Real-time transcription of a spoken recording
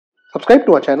Subscribe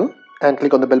to our channel and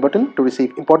click on the bell button to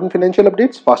receive important financial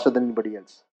updates faster than anybody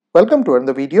else. Welcome to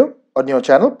another video on your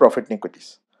channel Profit and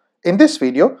Equities. In this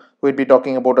video, we'll be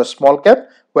talking about a small cap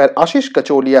where Ashish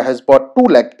Kacholia has bought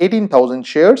 2,18,000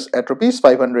 shares at Rs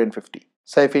 550.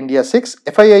 Saif India 6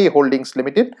 FII Holdings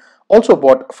Limited also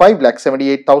bought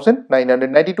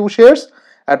 5,78,992 shares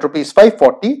at Rs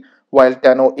 540, while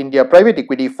Tano India Private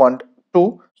Equity Fund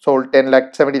 2 sold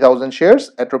 10,70,000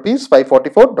 shares at Rs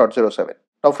 544.07.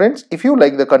 Now friends, if you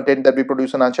like the content that we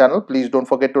produce on our channel, please don't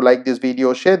forget to like this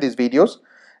video, share these videos,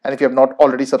 and if you have not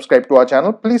already subscribed to our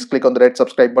channel, please click on the red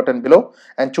subscribe button below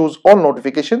and choose all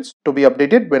notifications to be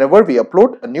updated whenever we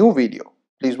upload a new video.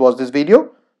 Please watch this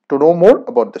video to know more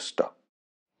about this stock.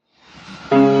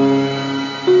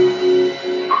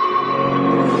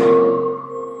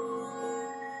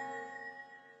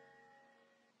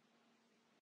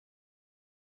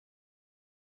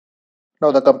 Now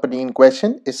the company in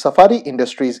question is Safari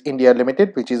Industries India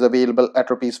Limited, which is available at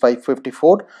Rs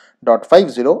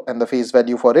 554.50 and the face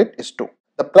value for it is 2.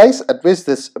 The price at which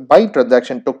this buy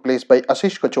transaction took place by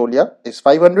Ashish Kacholia is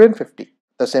 550.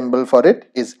 The symbol for it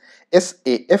is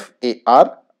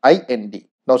SAFARIND.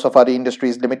 Now Safari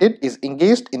Industries Limited is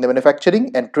engaged in the manufacturing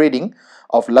and trading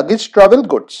of luggage travel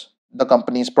goods. The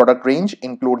company's product range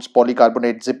includes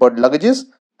polycarbonate zippered luggages,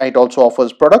 and it also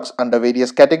offers products under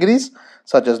various categories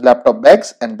such as laptop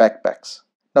bags and backpacks.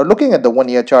 Now looking at the 1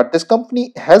 year chart, this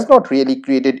company has not really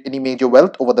created any major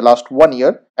wealth over the last 1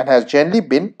 year and has generally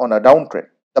been on a downtrend.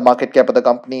 The market cap of the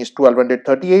company is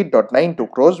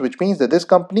 1238.92 crores, which means that this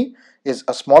company is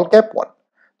a small cap one.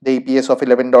 The EPS of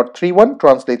 11.31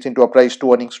 translates into a price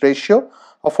to earnings ratio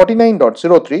of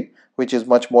 49.03, which is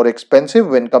much more expensive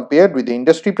when compared with the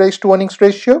industry price to earnings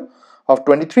ratio of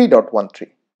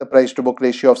 23.13. The price to book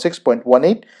ratio of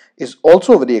 6.18 is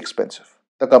also very expensive.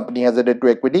 The company has a debt to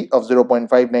equity of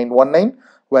 0.5919,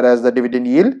 whereas the dividend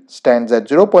yield stands at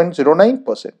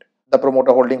 0.09%. The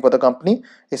promoter holding for the company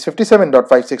is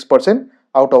 57.56%,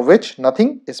 out of which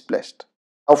nothing is pledged.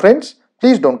 Now friends,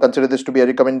 please don't consider this to be a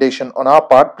recommendation on our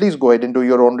part. Please go ahead and do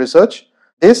your own research.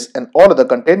 This and all other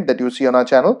content that you see on our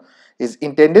channel is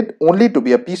intended only to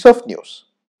be a piece of news.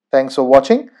 Thanks for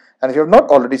watching. And if you have not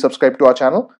already subscribed to our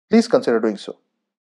channel, please consider doing so.